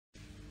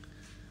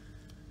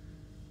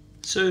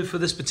So for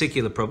this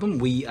particular problem,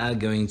 we are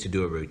going to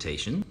do a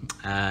rotation,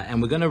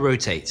 and we're going to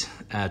rotate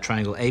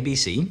triangle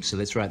ABC. So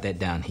let's write that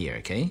down here,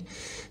 okay?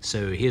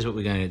 So here's what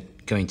we're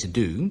going to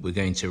do. We're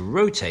going to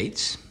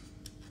rotate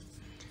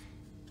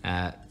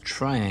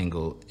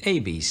triangle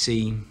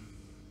ABC,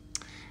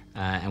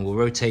 and we'll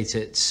rotate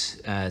it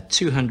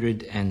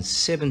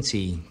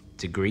 270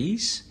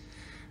 degrees.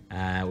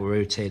 We'll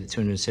rotate it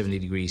 270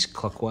 degrees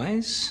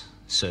clockwise.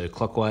 So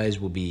clockwise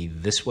will be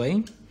this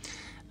way.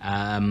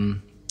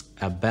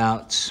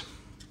 About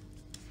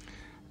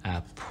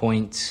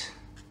point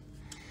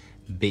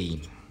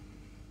B.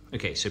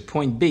 Okay, so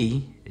point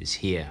B is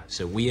here.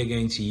 So we are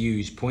going to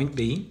use point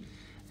B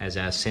as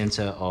our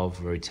center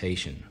of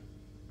rotation.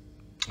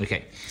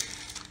 Okay,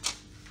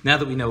 now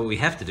that we know what we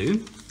have to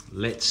do,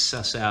 let's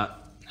suss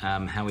out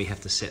how we have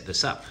to set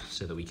this up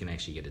so that we can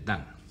actually get it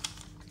done.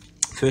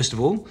 First of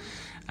all,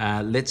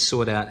 let's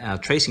sort out our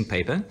tracing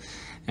paper.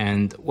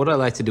 And what I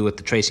like to do with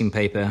the tracing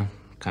paper,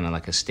 kind of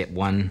like a step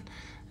one,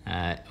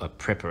 a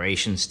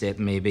preparation step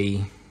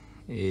maybe,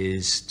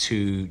 is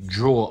to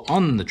draw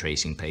on the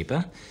tracing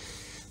paper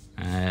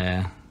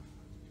a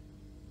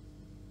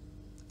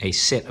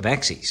set of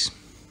axes,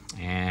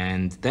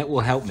 and that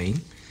will help me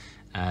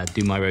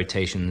do my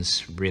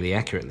rotations really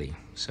accurately.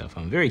 So if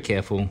I'm very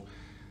careful,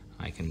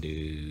 I can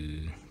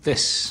do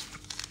this.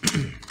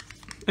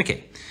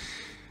 Okay,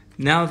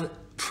 now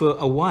for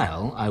a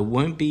while I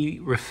won't be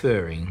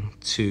referring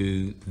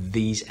to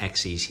these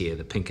axes here,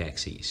 the pink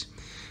axes,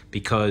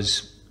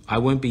 because I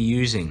won't be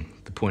using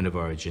the point of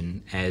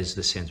origin as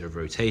the center of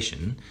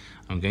rotation.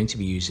 I'm going to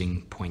be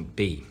using point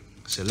B.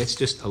 So let's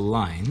just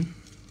align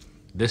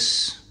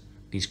these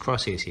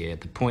crosshairs here,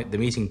 the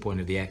meeting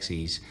point of the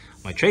axes,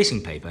 my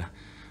tracing paper,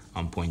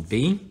 on point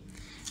B,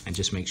 and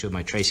just make sure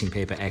my tracing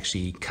paper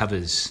actually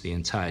covers the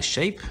entire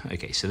shape.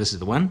 Okay, so this is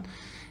the one.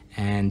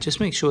 And just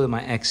make sure that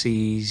my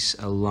axes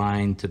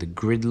align to the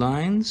grid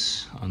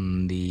lines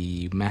on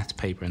the math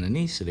paper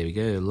underneath. So there we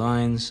go,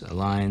 lines,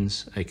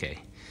 aligns, okay.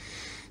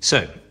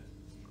 So,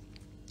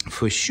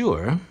 for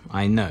sure,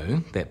 I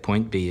know that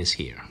point B is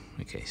here.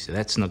 Okay, so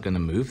that's not going to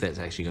move. That's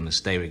actually going to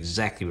stay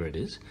exactly where it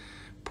is.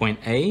 Point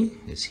A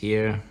is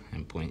here,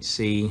 and point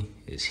C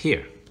is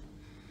here.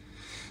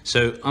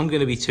 So I'm going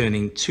to be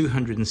turning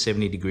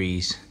 270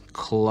 degrees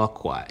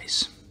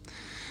clockwise.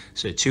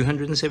 So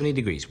 270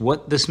 degrees.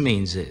 What this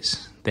means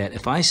is that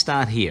if I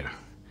start here,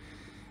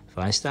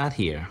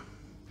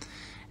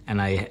 and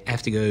I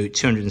have to go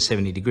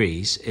 270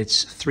 degrees,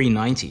 it's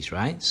 390s,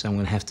 right? So I'm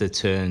going to have to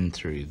turn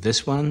through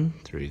this one,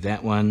 through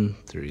that one,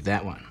 through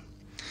that one.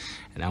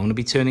 And I want to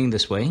be turning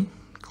this way,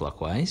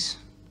 clockwise.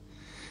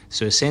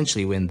 So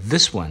essentially when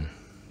this one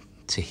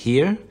to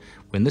here,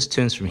 when this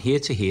turns from here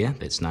to here,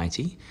 that's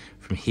 90.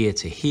 From here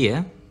to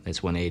here,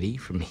 that's 180.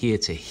 From here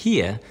to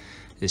here,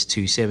 is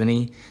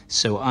 270.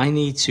 So I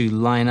need to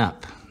line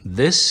up.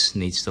 This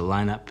needs to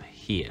line up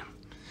here.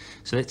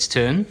 So let's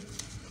turn,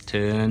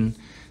 turn,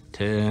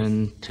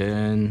 turn,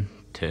 turn,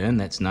 turn.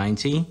 That's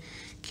 90.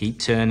 Keep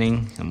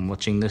turning. I'm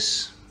watching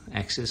this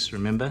axis,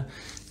 remember?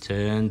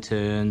 Turn,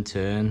 turn,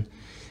 turn.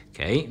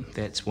 Okay,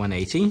 that's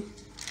 180.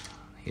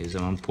 Here's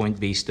on point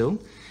B still.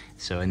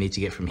 So I need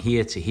to get from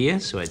here to here.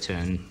 So I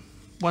turn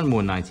one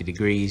more 90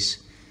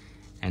 degrees.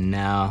 And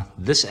now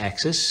this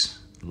axis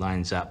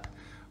lines up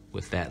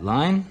with that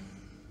line.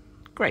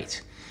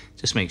 Great.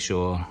 Just make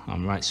sure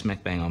I'm right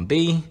smack bang on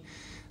B.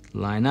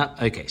 Line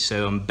up. Okay,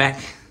 so I'm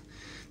back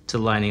to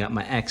lining up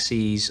my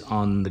axes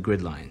on the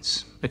grid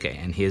lines. Okay,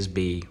 and here's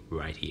B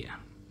right here.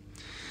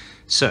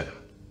 So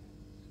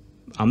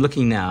I'm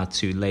looking now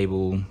to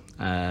label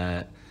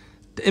the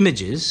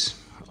images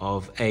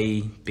of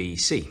A, B,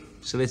 C.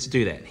 So let's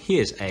do that.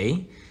 Here's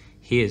A,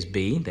 here's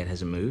B, that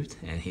hasn't moved,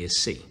 and here's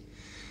C.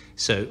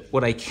 So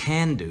what I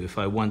can do if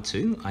I want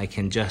to, I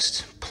can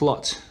just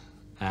plot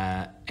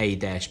A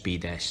dash, B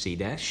dash, C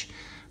dash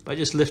by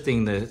just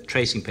lifting the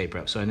tracing paper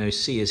up. So I know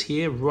C is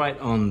here right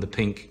on the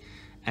pink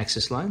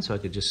axis line, so I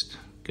could just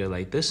go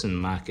like this and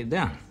mark it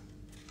down.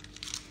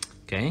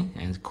 Okay,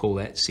 and call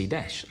that C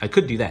dash. I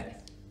could do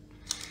that.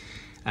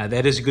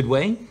 That is a good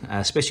way,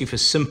 especially for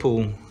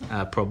simple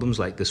problems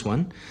like this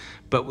one.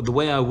 But the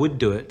way I would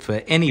do it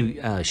for any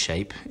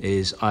shape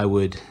is I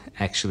would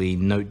actually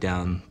note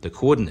down the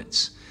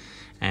coordinates.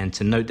 And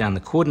to note down the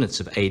coordinates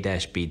of A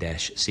dash, B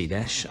dash, C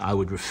dash, I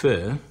would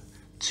refer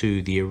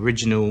to the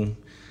original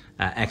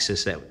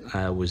axis that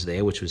was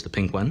there, which was the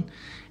pink one,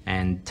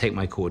 and take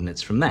my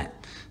coordinates from that.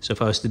 So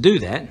if I was to do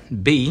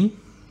that, B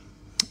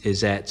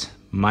is at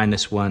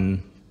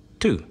 -1,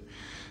 2.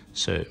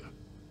 So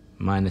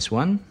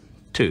 -1,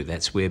 2,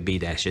 that's where B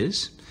dash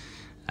is.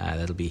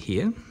 That'll be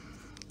here.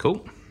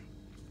 Cool.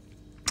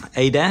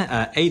 A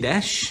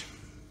dash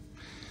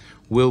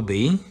will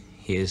be,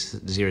 here's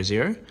 0,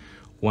 0,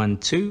 1,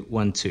 2,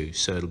 1, 2.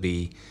 So it'll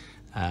be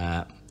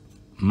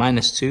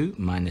 -2,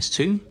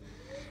 -2.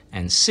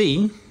 And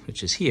C,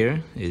 which is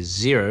here, is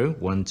 0,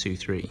 1, 2,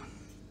 3.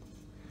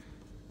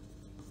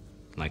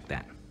 Like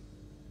that.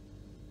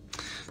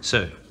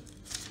 So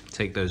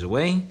take those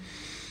away.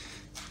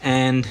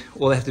 And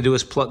all I have to do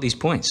is plot these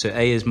points. So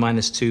A is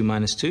 -2,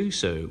 -2,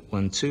 so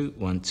 1, 2,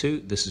 1,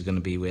 2. This is going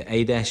to be where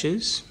A dash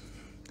is.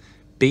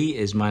 B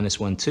is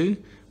 -1, 2,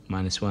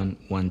 -1,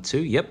 1,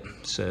 2. Yep,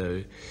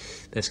 so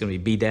that's going to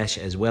be B dash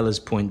as well as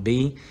point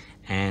B.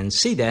 And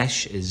C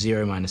dash is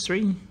 0,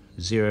 -3,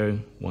 0,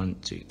 1,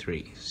 2,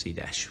 3, C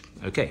dash.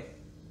 Okay.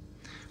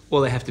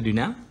 All I have to do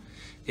now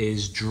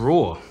is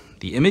draw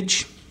the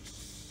image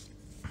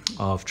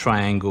of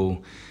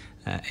triangle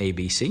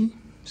ABC.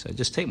 So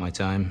just take my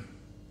time.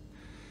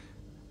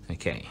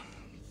 Okay,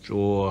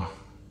 draw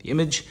the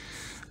image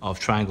of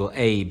triangle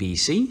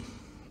ABC,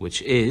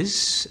 which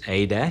is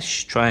A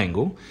dash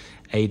triangle,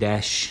 A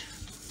dash,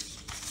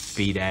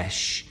 B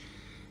dash,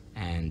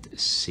 and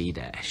C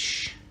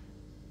dash.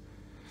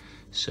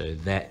 So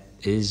that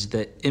is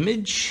the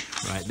image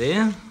right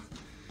there.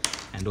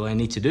 And all I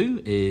need to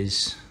do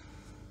is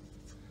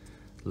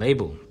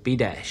label B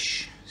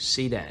dash,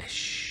 C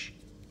dash,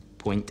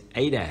 point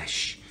A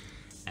dash,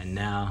 and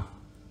now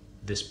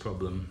this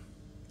problem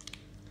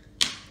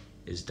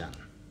is done.